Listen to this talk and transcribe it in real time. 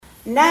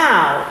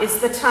Now is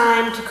the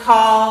time to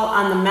call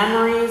on the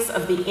memories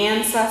of the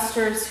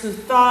ancestors who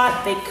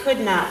thought they could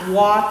not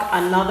walk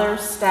another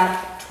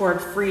step toward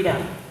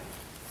freedom,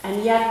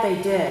 and yet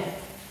they did.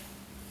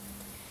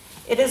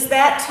 It is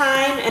that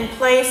time and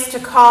place to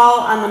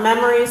call on the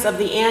memories of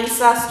the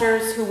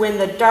ancestors who, when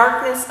the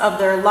darkness of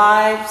their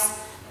lives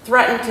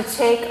threatened to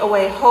take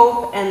away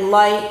hope and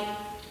light,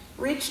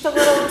 reached a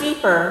little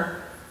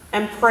deeper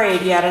and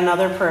prayed yet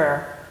another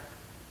prayer.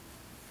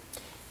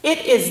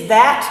 It is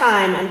that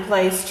time and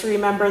place to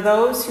remember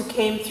those who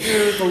came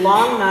through the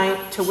long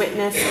night to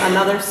witness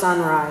another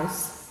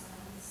sunrise.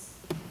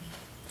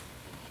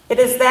 It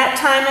is that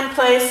time and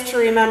place to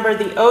remember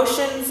the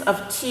oceans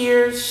of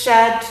tears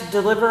shed to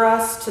deliver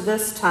us to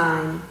this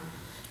time,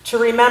 to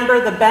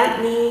remember the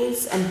bent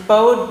knees and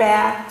bowed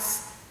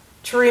backs,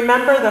 to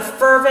remember the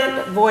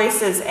fervent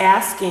voices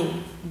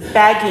asking,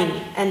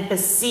 begging, and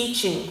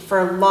beseeching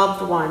for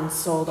loved ones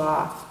sold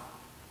off.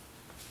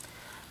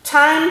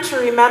 Time to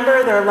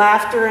remember their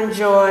laughter and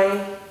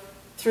joy,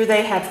 through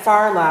they had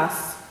far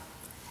less,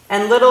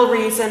 and little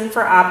reason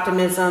for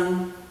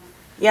optimism,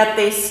 yet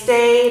they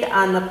stayed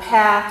on the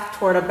path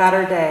toward a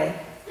better day.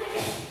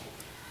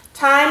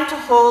 Time to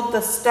hold the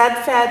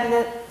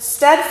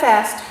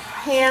steadfast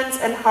hands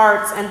and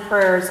hearts and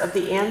prayers of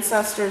the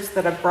ancestors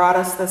that have brought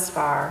us this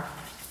far.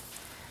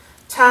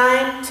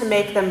 Time to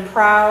make them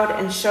proud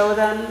and show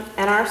them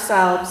and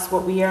ourselves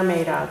what we are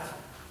made of.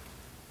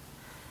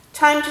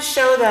 Time to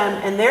show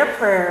them and their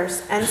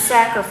prayers and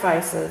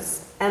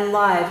sacrifices and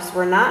lives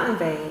were not in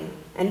vain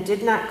and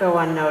did not go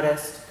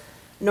unnoticed,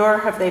 nor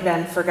have they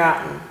been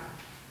forgotten.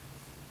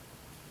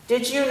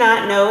 Did you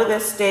not know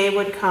this day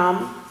would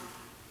come?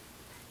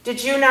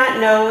 Did you not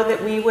know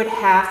that we would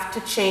have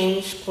to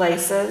change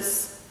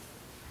places?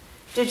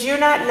 Did you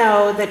not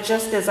know that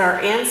just as our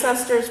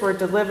ancestors were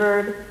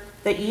delivered,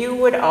 that you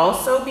would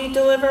also be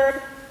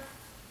delivered?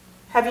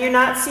 Have you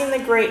not seen the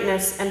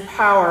greatness and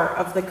power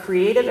of the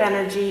creative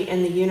energy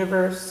in the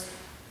universe,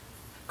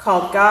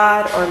 called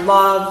God or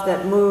love,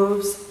 that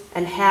moves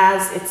and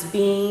has its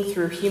being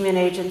through human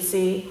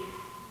agency?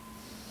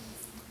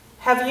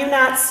 Have you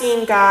not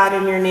seen God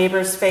in your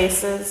neighbors'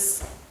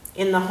 faces,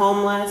 in the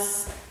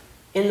homeless,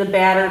 in the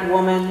battered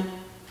woman,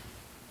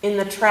 in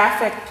the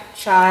trafficked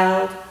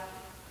child,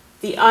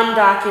 the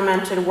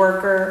undocumented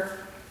worker,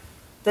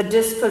 the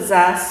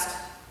dispossessed?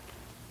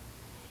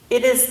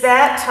 It is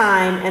that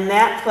time and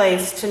that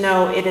place to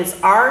know it is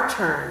our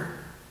turn,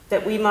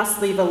 that we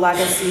must leave a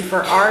legacy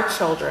for our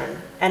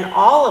children and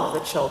all of the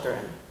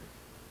children.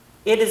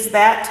 It is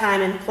that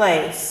time and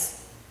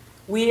place.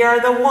 We are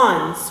the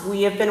ones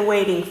we have been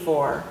waiting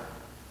for.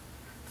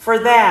 For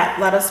that,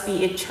 let us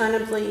be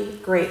eternally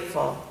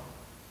grateful.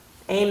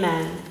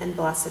 Amen, and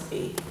blessed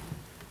be.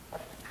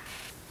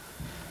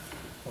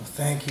 Well,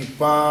 thank you,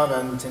 Bob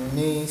and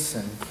Denise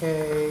and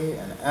Kay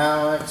and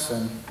Alex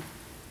and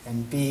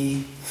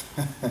B.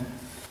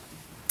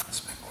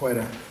 It's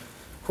been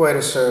quite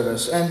a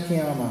service. And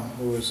Kiama,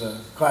 who was a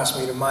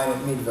classmate of mine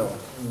at Meadville,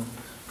 who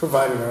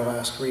provided our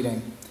last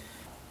reading.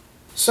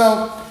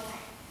 So,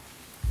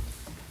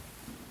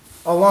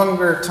 a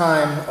longer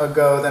time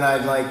ago than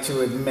I'd like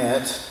to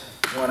admit,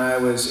 when I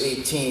was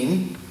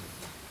 18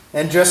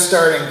 and just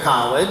starting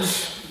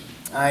college,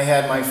 I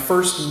had my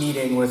first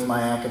meeting with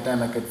my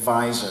academic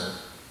advisor.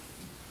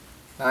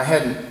 I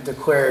hadn't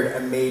declared a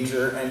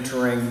major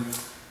entering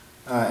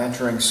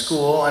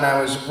school, and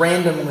I was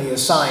randomly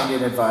assigned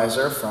an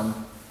advisor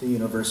from the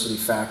university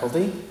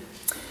faculty.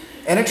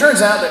 And it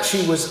turns out that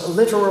she was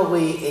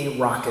literally a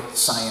rocket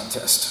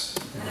scientist.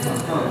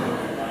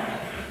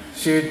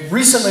 She had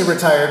recently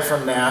retired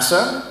from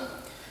NASA,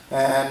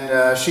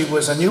 and she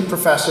was a new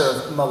professor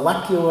of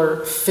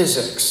molecular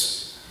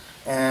physics.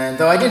 And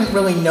though I didn't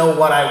really know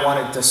what I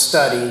wanted to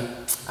study,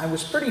 I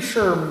was pretty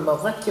sure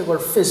molecular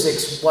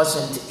physics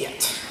wasn't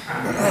it.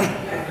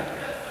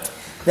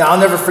 Now, I'll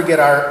never forget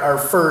our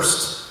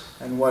first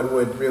and what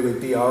would really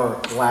be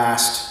our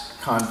last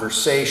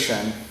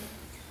conversation.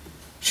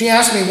 She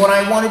asked me what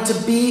I wanted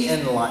to be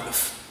in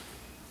life.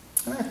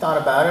 And I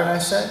thought about it and I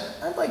said,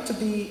 I'd like to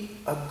be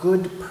a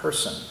good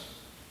person.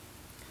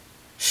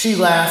 She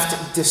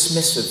laughed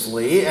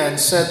dismissively and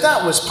said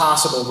that was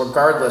possible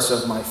regardless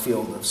of my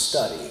field of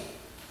study.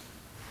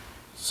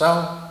 So,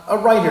 a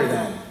writer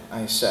then,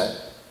 I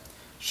said.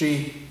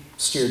 She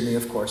steered me,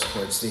 of course,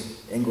 towards the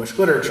English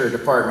literature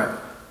department.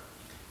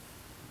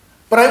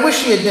 But I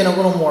wish she had been a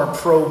little more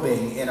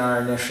probing in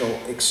our initial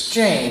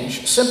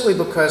exchange, simply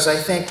because I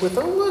think with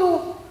a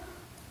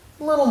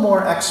little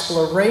more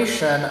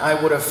exploration,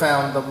 I would have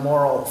found the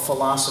moral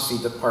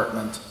philosophy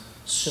department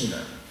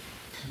sooner.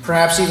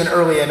 Perhaps even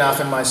early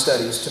enough in my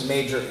studies to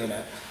major in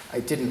it. I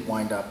didn't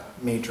wind up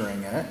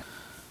majoring in it.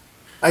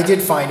 I did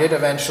find it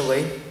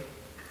eventually.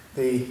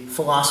 The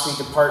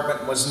philosophy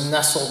department was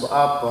nestled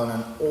up on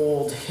an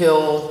old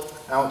hill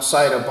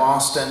outside of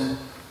Boston,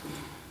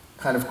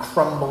 kind of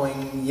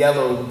crumbling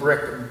yellow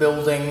brick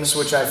buildings,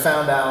 which I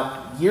found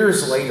out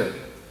years later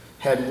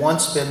had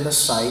once been the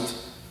site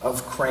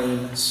of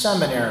Crane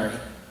Seminary,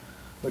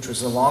 which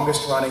was the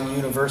longest-running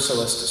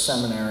Universalist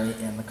seminary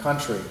in the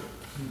country.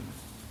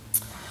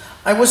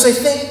 I was, I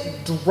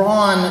think,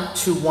 drawn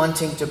to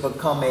wanting to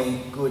become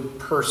a good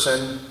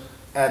person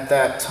at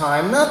that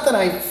time. Not that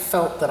I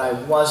felt that I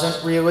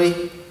wasn't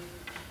really,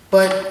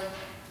 but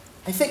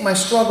I think my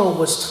struggle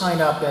was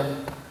tied up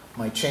in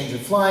my change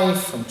of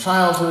life from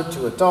childhood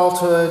to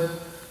adulthood,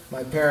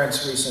 my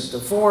parents' recent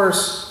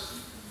divorce,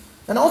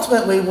 and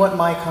ultimately what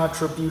my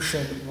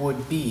contribution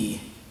would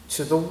be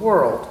to the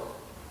world.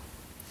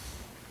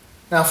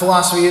 Now,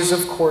 philosophy is,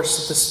 of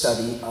course, the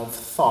study of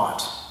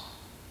thought.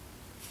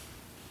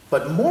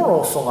 But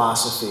moral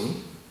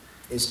philosophy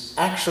is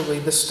actually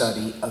the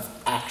study of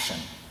action,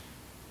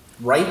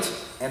 right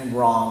and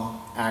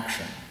wrong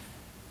action.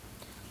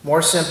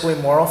 More simply,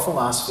 moral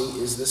philosophy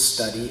is the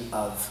study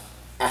of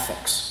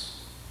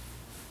ethics.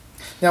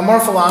 Now,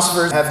 moral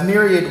philosophers have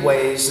myriad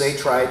ways they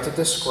try to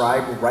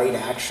describe right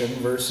action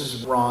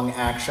versus wrong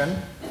action,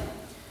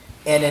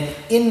 and an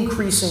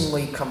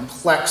increasingly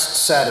complex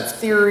set of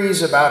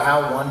theories about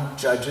how one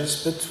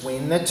judges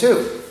between the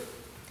two.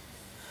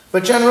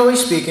 But generally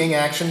speaking,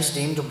 actions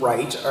deemed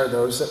right are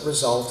those that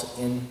result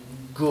in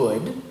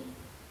good,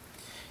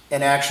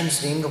 and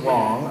actions deemed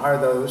wrong are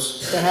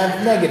those that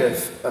have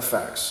negative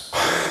effects.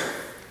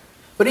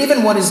 But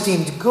even what is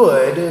deemed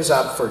good is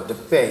up for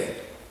debate.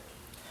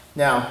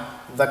 Now,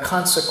 the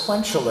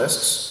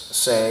consequentialists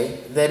say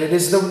that it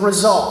is the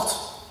result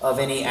of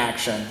any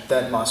action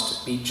that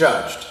must be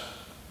judged.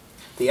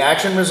 The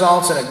action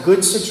results in a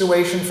good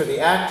situation for the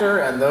actor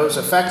and those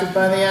affected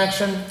by the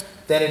action,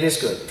 then it is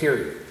good,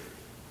 period,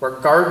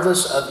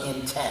 regardless of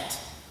intent.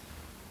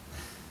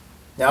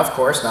 Now, of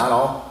course, not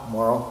all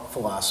moral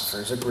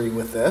philosophers agree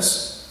with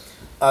this.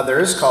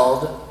 Others,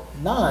 called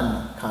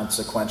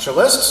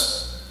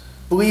non-consequentialists,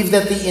 believe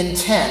that the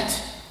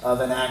intent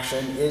of an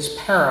action is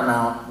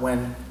paramount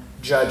when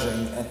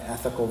judging an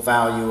ethical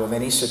value of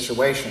any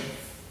situation.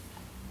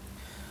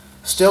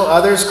 Still,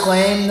 others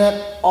claim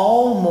that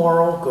all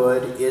moral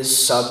good is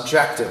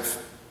subjective,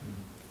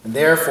 and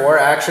therefore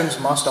actions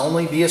must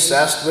only be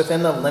assessed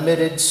within the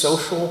limited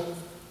social,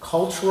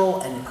 cultural,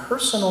 and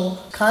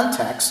personal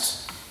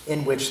contexts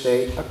in which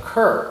they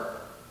occur.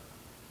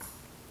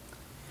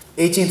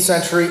 18th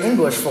century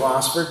English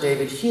philosopher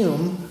David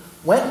Hume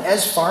went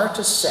as far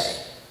to say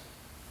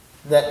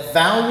that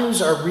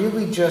values are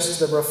really just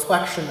the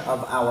reflection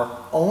of our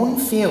own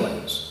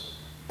feelings,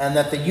 and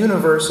that the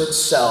universe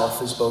itself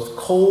is both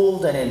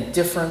cold and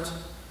indifferent,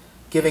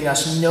 giving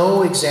us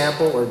no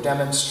example or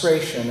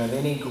demonstration of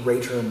any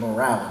greater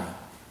morality.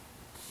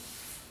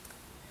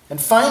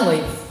 And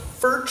finally,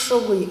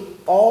 virtually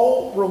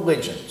all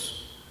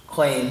religions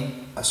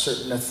claim a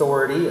certain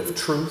authority of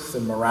truth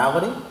and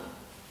morality,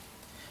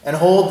 and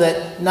hold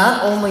that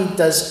not only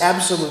does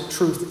absolute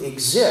truth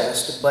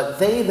exist, but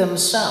they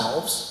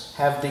themselves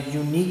have the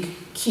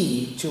unique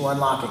key to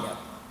unlocking it.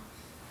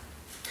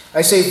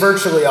 I say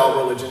virtually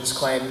all religions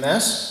claim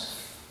this,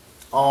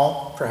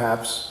 all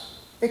perhaps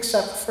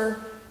except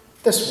for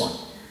this one,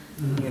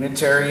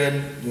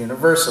 Unitarian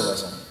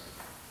Universalism.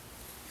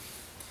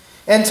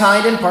 And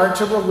tied in part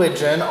to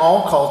religion,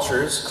 all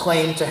cultures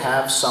claim to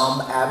have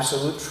some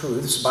absolute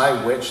truths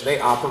by which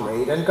they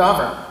operate and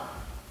govern.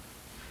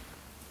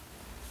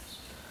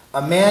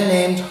 A man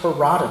named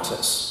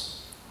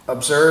Herodotus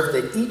observed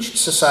that each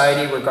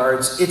society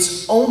regards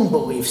its own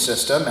belief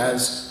system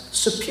as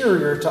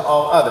superior to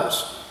all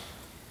others.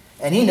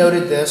 And he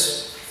noted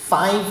this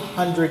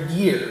 500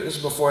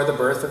 years before the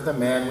birth of the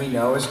man we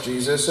know as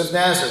Jesus of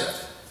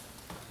Nazareth.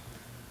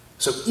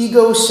 So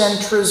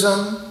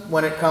egocentrism,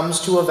 when it comes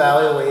to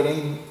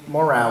evaluating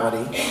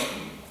morality,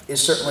 is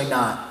certainly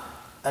not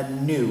a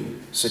new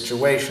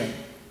situation.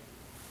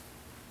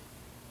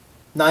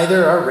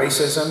 Neither are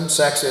racism,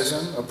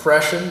 sexism,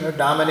 oppression, or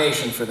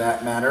domination for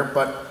that matter,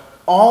 but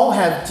all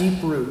have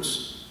deep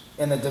roots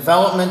in the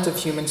development of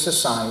human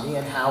society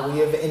and how we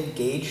have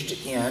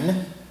engaged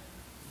in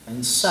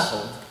and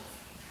settled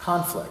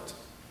conflict.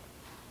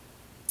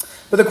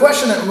 But the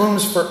question that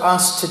looms for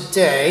us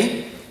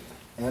today,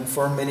 and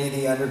for many of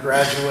the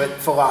undergraduate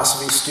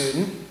philosophy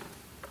student,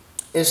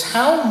 is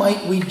how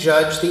might we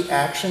judge the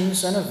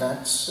actions and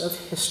events of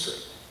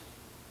history?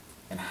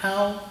 And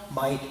how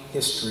might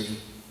history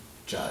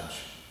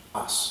judge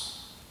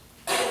us?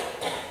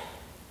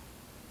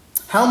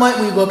 How might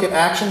we look at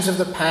actions of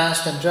the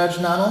past and judge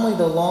not only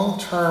the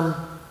long-term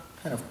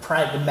kind of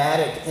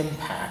pragmatic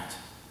impact,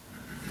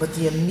 but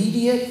the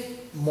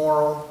immediate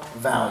moral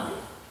value?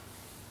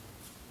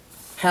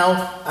 How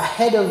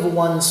ahead of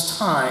one's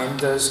time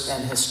does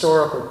an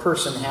historical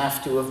person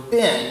have to have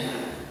been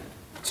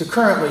to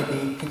currently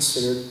be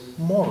considered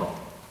moral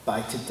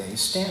by today's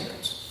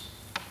standards?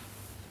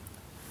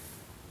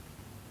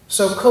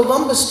 So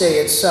Columbus Day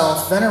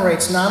itself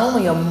venerates not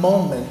only a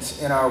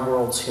moment in our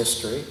world's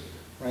history,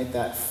 right,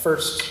 that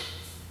first,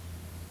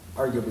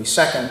 arguably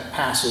second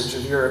passage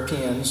of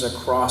Europeans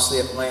across the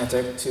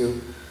Atlantic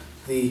to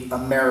the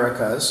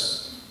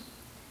Americas,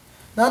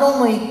 not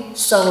only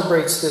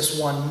celebrates this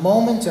one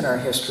moment in our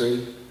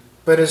history,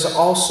 but is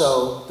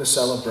also the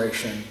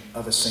celebration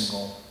of a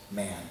single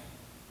man.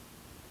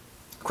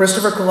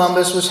 Christopher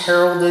Columbus was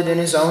heralded in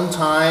his own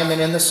time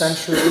and in the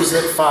centuries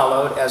that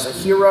followed as a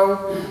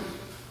hero,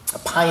 a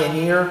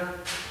pioneer,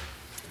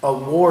 a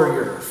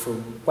warrior for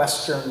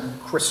Western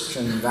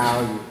Christian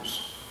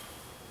values.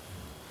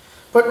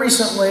 But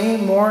recently,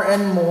 more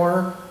and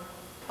more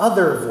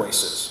other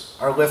voices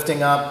are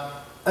lifting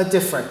up a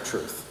different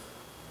truth.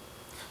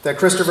 That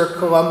Christopher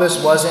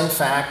Columbus was, in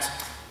fact,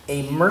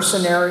 a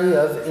mercenary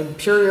of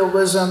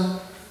imperialism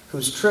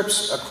whose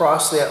trips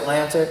across the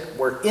Atlantic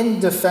were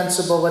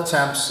indefensible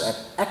attempts at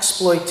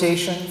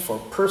exploitation for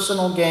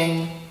personal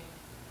gain,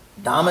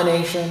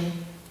 domination,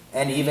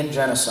 and even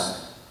genocide.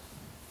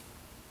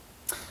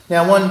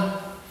 Now,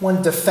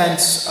 one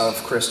defense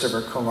of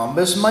Christopher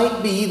Columbus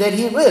might be that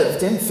he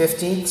lived in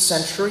 15th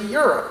century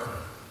Europe,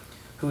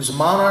 whose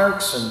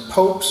monarchs and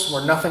popes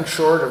were nothing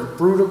short of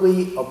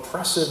brutally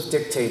oppressive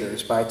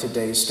dictators by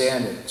today's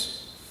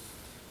standards.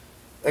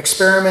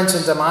 Experiments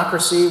in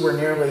democracy were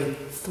nearly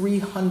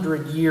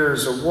 300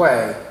 years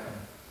away,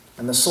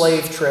 and the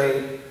slave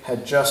trade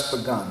had just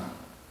begun.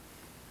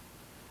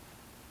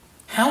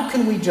 How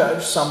can we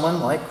judge someone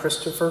like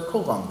Christopher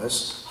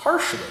Columbus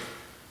harshly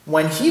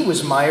when he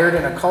was mired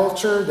in a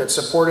culture that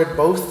supported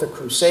both the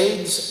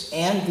Crusades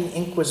and the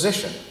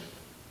Inquisition?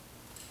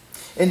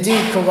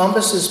 Indeed,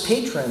 Columbus's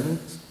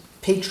patrons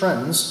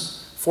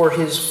for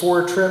his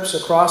 4 trips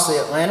across the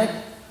Atlantic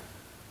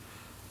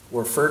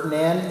were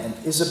Ferdinand and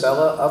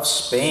Isabella of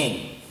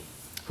Spain,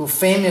 who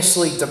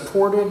famously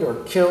deported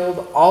or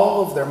killed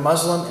all of their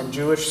Muslim and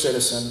Jewish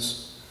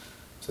citizens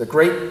to the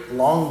great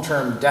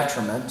long-term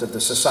detriment of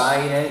the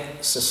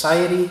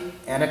society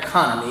and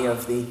economy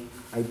of the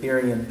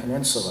Iberian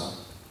Peninsula.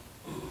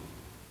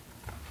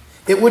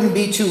 It wouldn't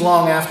be too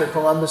long after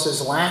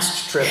Columbus's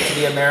last trip to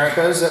the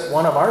Americas that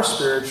one of our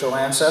spiritual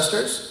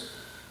ancestors,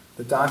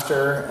 the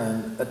doctor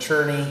and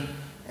attorney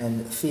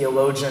and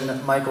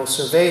theologian Michael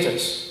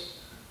Servetus,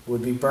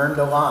 would be burned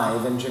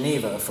alive in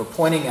Geneva for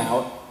pointing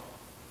out,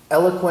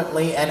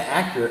 eloquently and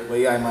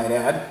accurately, I might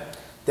add,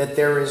 that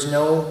there is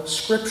no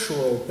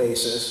scriptural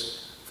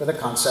basis for the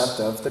concept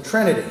of the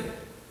Trinity.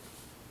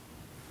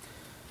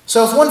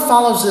 So if one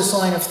follows this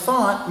line of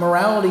thought,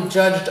 morality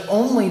judged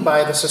only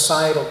by the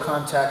societal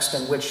context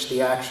in which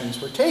the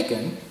actions were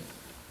taken,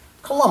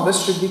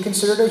 Columbus should be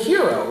considered a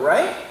hero,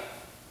 right?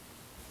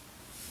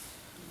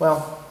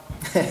 Well,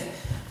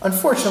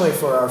 unfortunately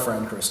for our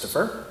friend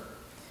Christopher,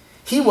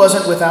 he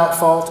wasn't without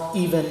fault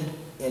even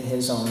in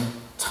his own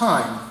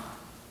time.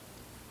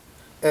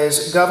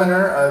 As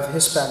governor of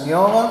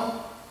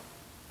Hispaniola,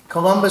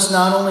 Columbus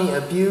not only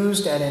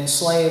abused and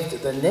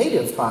enslaved the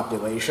native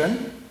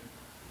population,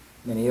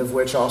 many of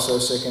which also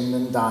sickened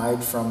and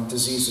died from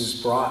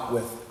diseases brought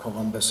with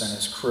Columbus and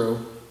his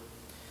crew,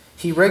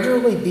 he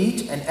regularly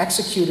beat and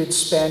executed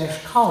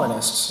Spanish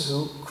colonists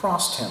who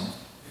crossed him.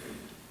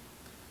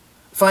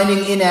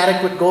 Finding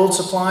inadequate gold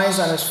supplies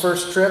on his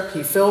first trip,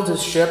 he filled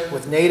his ship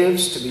with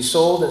natives to be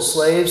sold as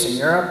slaves in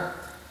Europe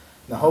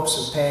in the hopes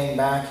of paying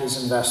back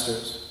his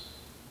investors.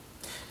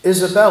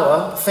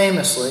 Isabella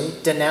famously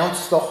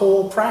denounced the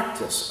whole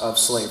practice of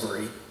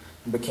slavery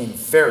and became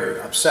very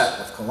upset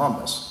with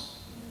Columbus.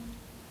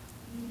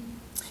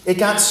 It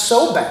got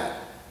so bad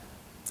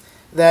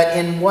that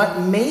in what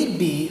may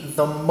be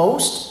the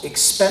most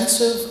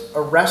expensive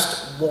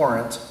arrest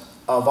warrant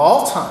of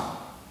all time,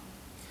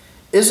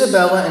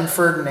 Isabella and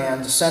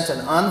Ferdinand sent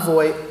an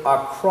envoy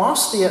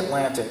across the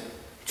Atlantic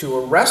to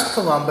arrest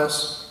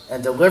Columbus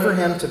and deliver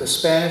him to the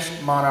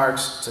Spanish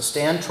monarchs to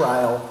stand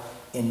trial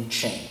in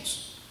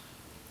chains.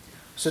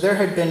 So there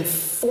had been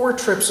 4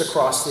 trips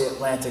across the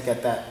Atlantic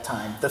at that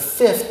time. The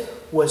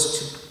 5th was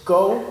to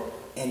go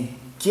and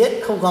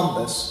get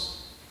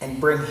Columbus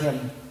and bring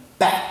him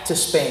back to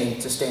Spain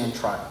to stand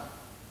trial.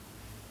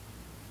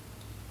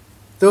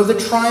 Though the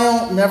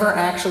trial never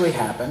actually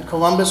happened,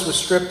 Columbus was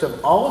stripped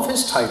of all of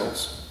his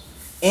titles,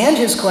 and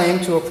his claim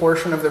to a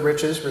portion of the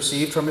riches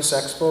received from his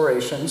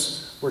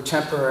explorations were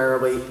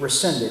temporarily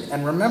rescinded.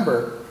 And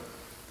remember,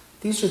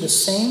 these are the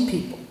same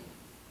people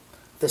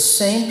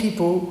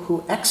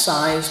who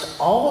excised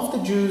all of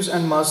the Jews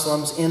and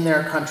Muslims in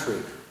their country,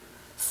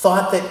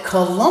 thought that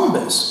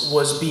Columbus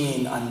was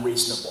being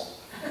unreasonable.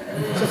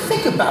 So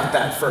think about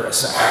that for a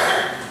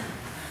second.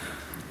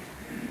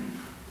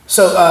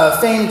 So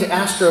famed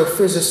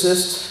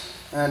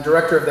astrophysicist and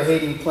director of the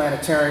Hayden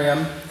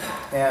Planetarium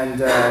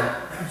and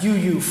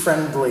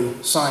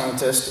UU-friendly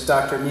scientist,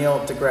 Dr.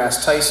 Neil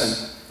deGrasse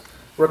Tyson,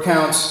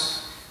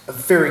 recounts a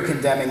very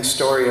condemning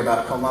story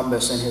about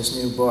Columbus in his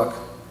new book.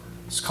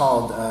 It's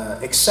called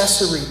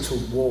Accessory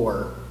to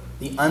War,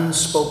 the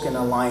Unspoken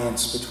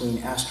Alliance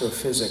Between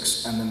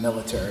Astrophysics and the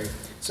Military.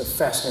 It's a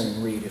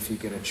fascinating read if you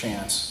get a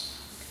chance.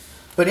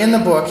 But in the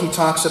book, he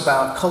talks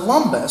about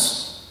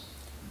Columbus,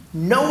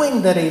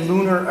 knowing that a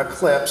lunar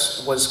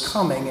eclipse was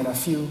coming in a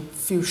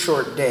few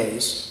short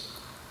days,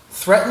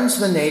 threatens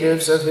the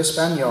natives of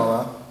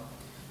Hispaniola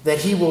that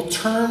he will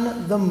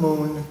turn the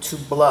moon to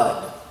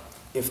blood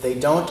if they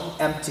don't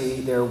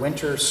empty their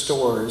winter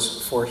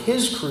stores for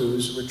his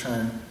crew's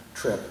return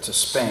trip to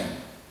Spain.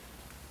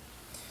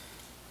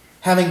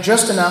 Having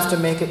just enough to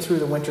make it through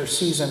the winter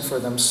season for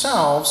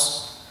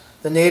themselves,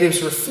 the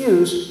natives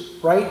refuse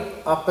right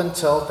up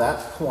until that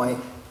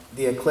point.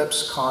 The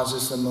eclipse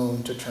causes the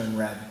moon to turn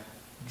red,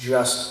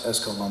 just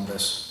as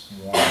Columbus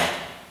wanted.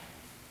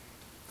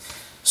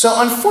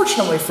 So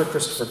unfortunately for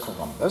Christopher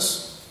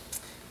Columbus,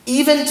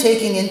 even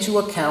taking into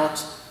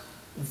account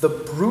the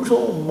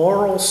brutal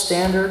moral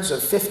standards of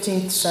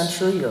 15th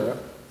century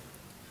Europe,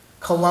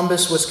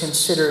 Columbus was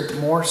considered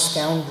more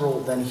scoundrel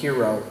than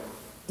hero,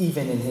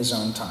 even in his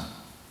own time.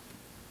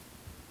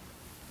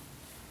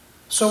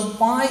 So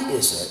why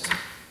is it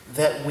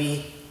that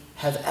we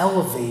have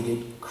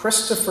elevated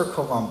Christopher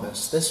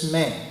Columbus, this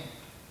man,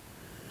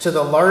 to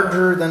the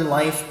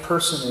larger-than-life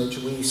personage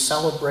we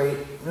celebrate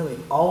really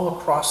all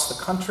across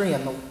the country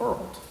and the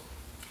world?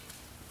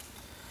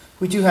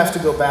 We do have to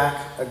go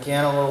back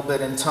again a little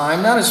bit in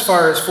time, not as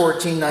far as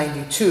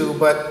 1492,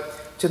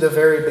 but to the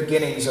very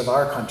beginnings of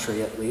our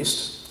country at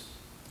least.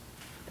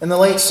 In the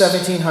late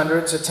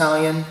 1700s,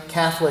 Italian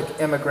Catholic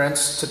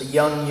immigrants to the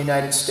young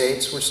United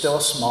States were still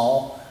a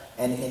small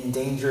and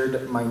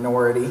endangered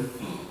minority.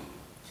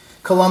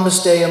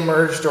 Columbus Day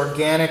emerged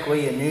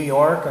organically in New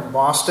York and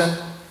Boston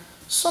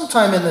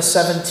sometime in the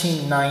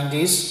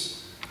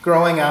 1790s,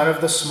 growing out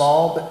of the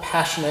small but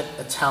passionate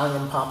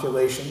Italian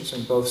populations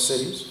in both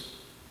cities.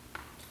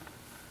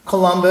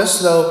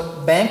 Columbus,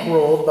 though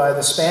bankrolled by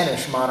the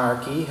Spanish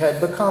monarchy, had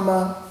become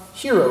a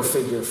hero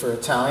figure for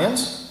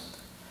Italians,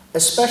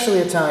 especially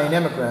Italian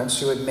immigrants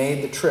who had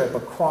made the trip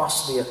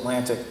across the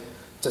Atlantic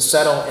to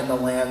settle in the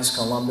lands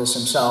Columbus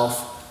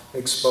himself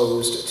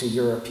exposed to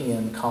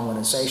European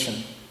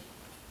colonization.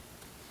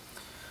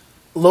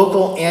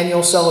 Local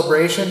annual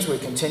celebrations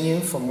would continue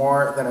for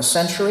more than a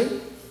century,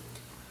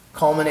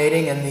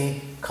 culminating in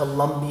the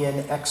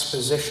Columbian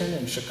Exposition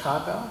in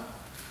Chicago,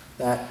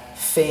 that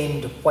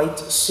famed White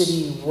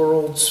City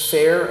World's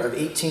Fair of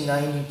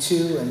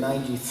 1892 and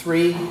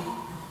 93,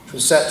 which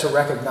was set to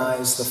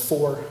recognize the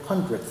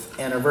 400th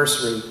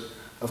anniversary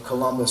of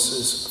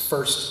Columbus's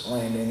first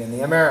landing in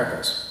the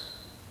Americas.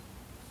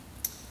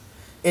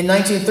 In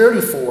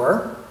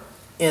 1934,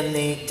 in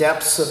the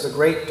depths of the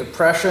Great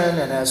Depression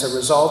and as a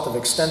result of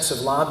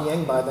extensive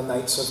lobbying by the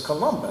Knights of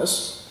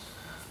Columbus,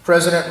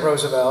 President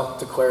Roosevelt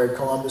declared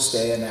Columbus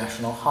Day a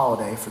national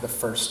holiday for the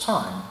first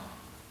time.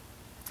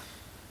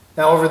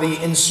 Now, over the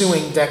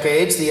ensuing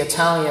decades, the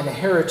Italian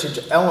heritage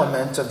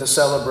element of the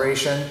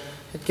celebration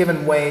had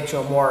given way to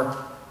a more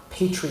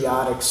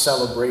patriotic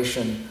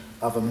celebration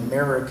of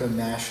American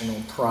national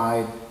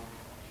pride.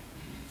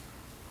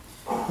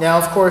 Now,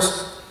 of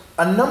course,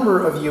 a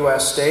number of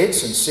U.S.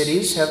 states and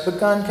cities have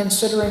begun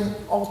considering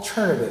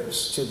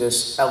alternatives to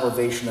this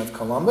elevation of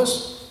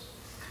Columbus,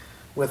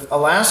 with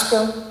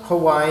Alaska,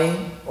 Hawaii,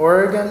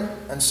 Oregon,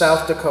 and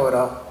South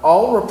Dakota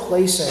all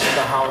replacing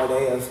the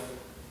holiday of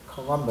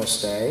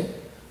Columbus Day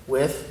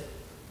with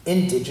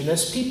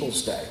Indigenous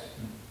Peoples Day.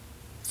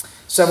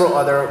 Several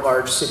other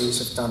large cities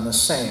have done the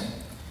same,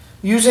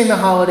 using the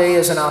holiday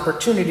as an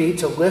opportunity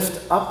to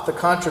lift up the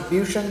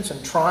contributions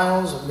and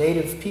trials of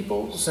Native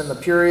peoples in the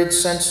period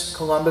since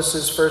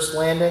Columbus's first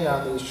landing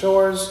on these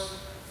shores.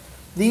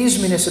 These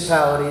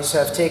municipalities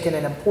have taken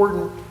an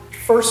important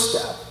first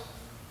step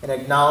in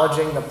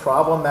acknowledging the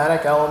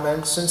problematic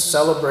elements and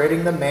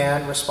celebrating the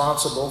man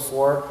responsible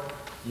for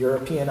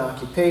European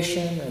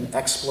occupation and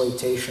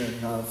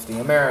exploitation of the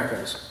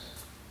Americas.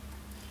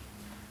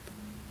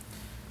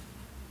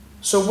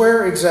 So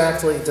where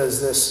exactly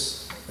does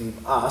this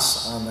leave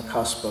us on the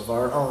cusp of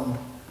our own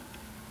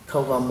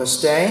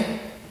Columbus Day?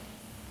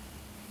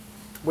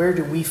 Where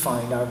do we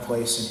find our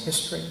place in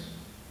history?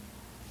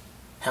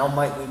 How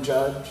might we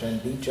judge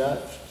and be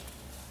judged?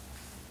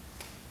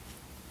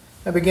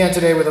 I began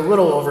today with a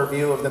little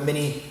overview of the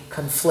many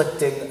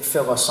conflicting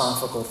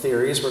philosophical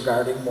theories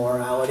regarding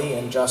morality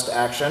and just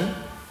action.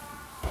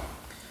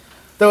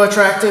 Though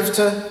attractive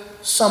to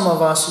some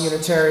of us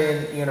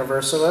Unitarian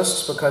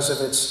Universalists because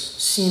of its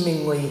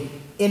seemingly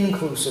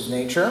inclusive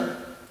nature,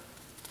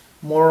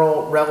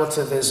 moral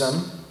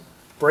relativism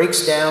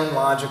breaks down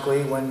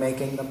logically when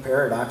making the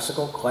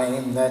paradoxical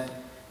claim that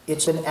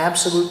it's an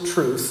absolute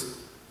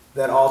truth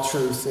that all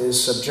truth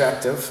is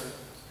subjective.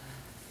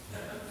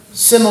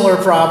 Similar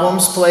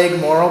problems plague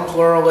moral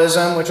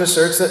pluralism, which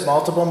asserts that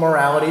multiple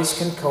moralities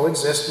can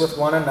coexist with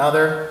one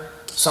another,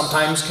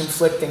 sometimes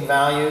conflicting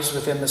values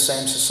within the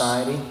same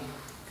society.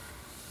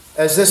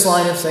 As this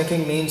line of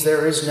thinking means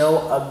there is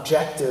no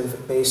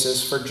objective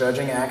basis for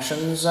judging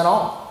actions at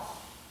all.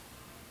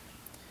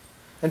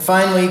 And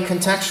finally,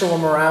 contextual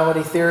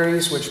morality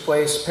theories, which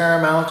place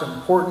paramount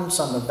importance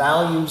on the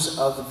values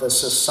of the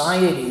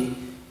society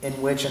in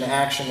which an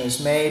action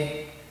is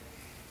made,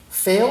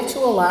 fail to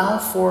allow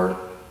for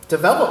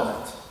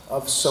development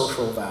of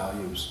social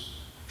values,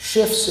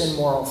 shifts in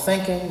moral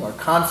thinking, or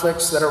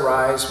conflicts that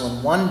arise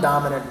when one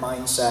dominant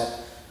mindset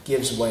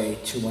gives way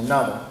to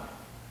another.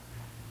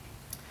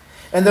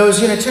 And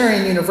those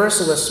Unitarian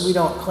Universalists, we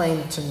don't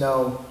claim to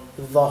know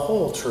the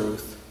whole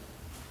truth.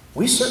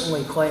 We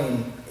certainly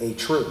claim a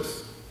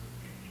truth.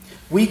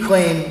 We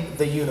claim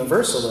the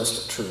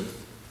Universalist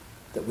truth,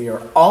 that we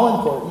are all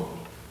important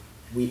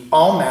We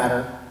all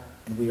matter,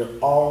 and we are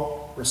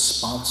all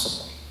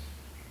responsible.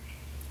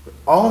 We're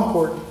all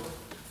important.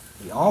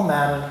 We all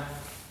matter.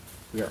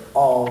 We are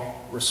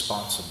all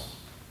responsible.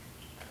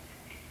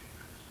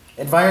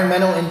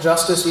 Environmental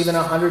injustice even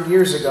 100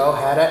 years ago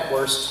had at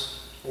worst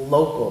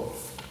local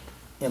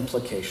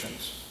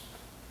implications.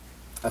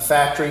 A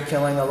factory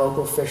killing a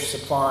local fish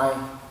supply,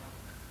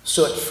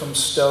 soot from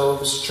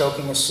stoves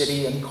choking a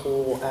city in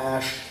coal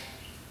ash,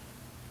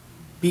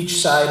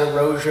 beachside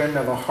erosion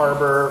of a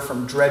harbor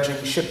from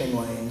dredging shipping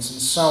lanes,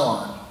 and so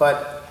on.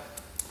 But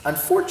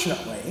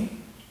unfortunately,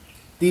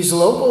 these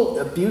local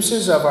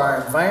abuses of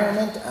our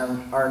environment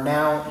are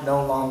now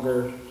no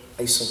longer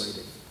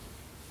isolated.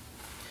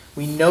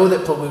 We know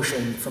that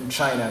pollution from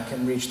China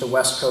can reach the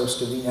west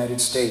coast of the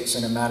United States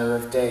in a matter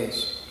of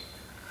days.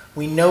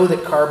 We know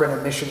that carbon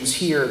emissions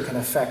here can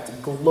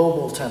affect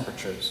global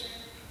temperatures.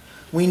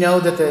 We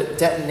know that the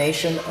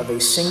detonation of a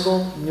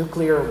single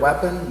nuclear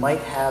weapon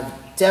might have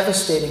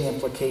devastating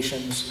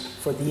implications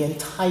for the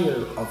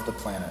entire of the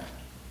planet.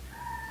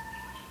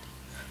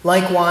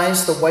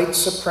 Likewise, the white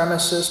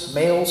supremacist,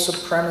 male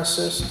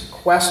supremacist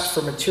quest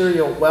for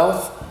material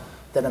wealth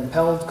that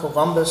impelled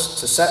Columbus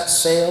to set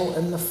sail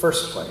in the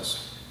first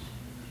place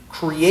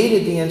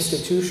created the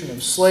institution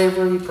of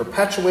slavery,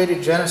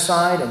 perpetuated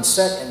genocide, and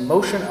set in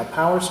motion a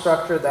power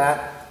structure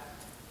that,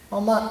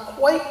 while not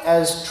quite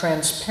as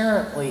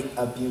transparently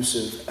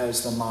abusive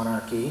as the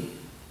monarchy,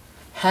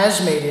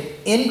 has made it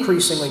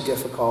increasingly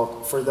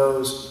difficult for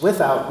those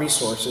without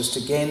resources to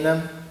gain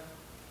them,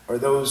 or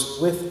those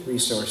with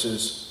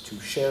resources to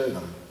share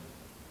them.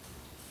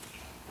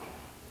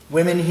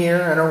 Women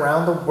here and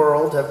around the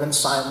world have been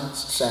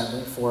silenced,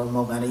 sadly, for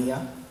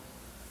millennia.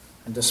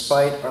 And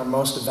despite our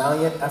most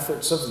valiant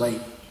efforts of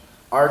late,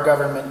 our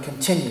government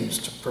continues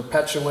to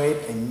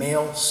perpetuate a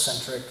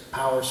male-centric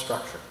power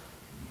structure.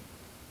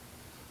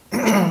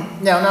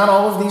 Now, not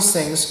all of these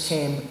things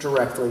came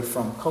directly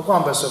from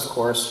Columbus, of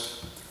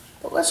course,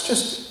 but let's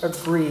just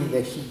agree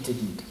that he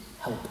didn't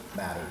help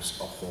matters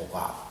a whole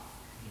lot.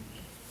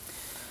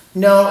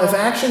 No, if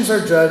actions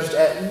are judged,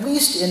 at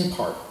least in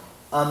part,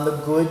 on the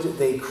good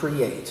they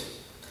create,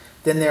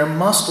 then there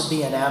must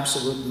be an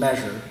absolute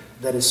measure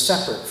that is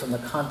separate from the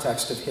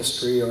context of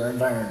history or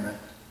environment.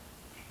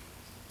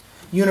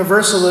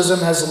 Universalism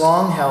has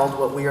long held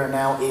what we are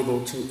now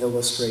able to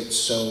illustrate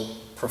so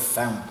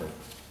profoundly: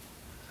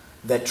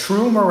 that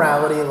true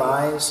morality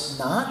lies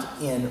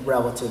not in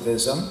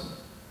relativism,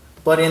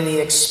 but in the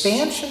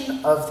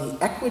expansion of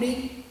the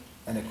equity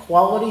and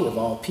equality of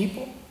all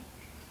people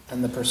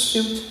and the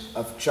pursuit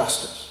of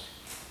justice.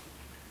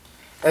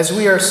 As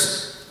we are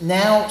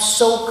now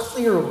so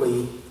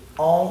clearly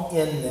all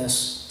in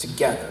this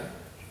together,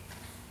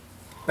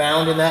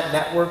 bound in that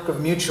network of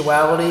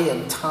mutuality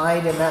and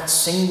tied in that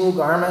single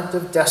garment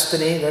of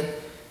destiny that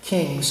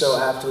King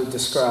so aptly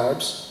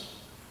describes,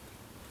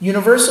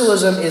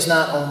 universalism is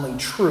not only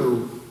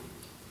true,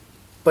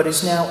 but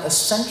is now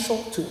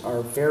essential to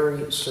our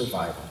very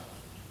survival.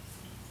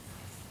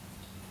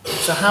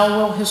 So how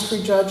will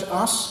history judge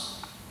us?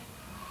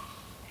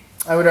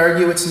 I would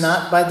argue it's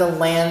not by the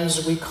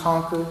lands we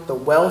conquered, the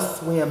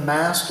wealth we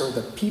amassed, or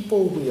the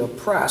people we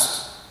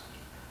oppressed,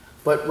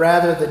 but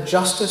rather the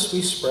justice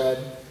we spread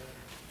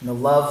and the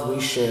love we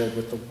shared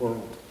with the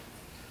world.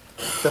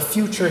 The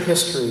future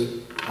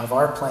history of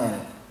our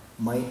planet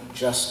might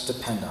just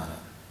depend on it.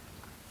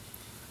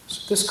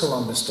 So this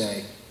Columbus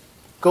Day,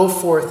 go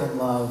forth in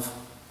love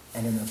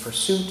and in the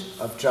pursuit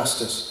of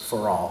justice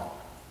for all.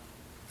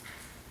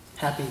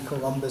 Happy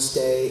Columbus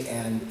Day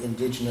and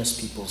Indigenous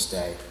Peoples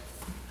Day.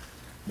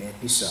 May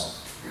it be so.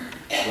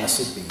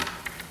 Blessed be,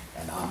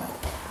 and amen.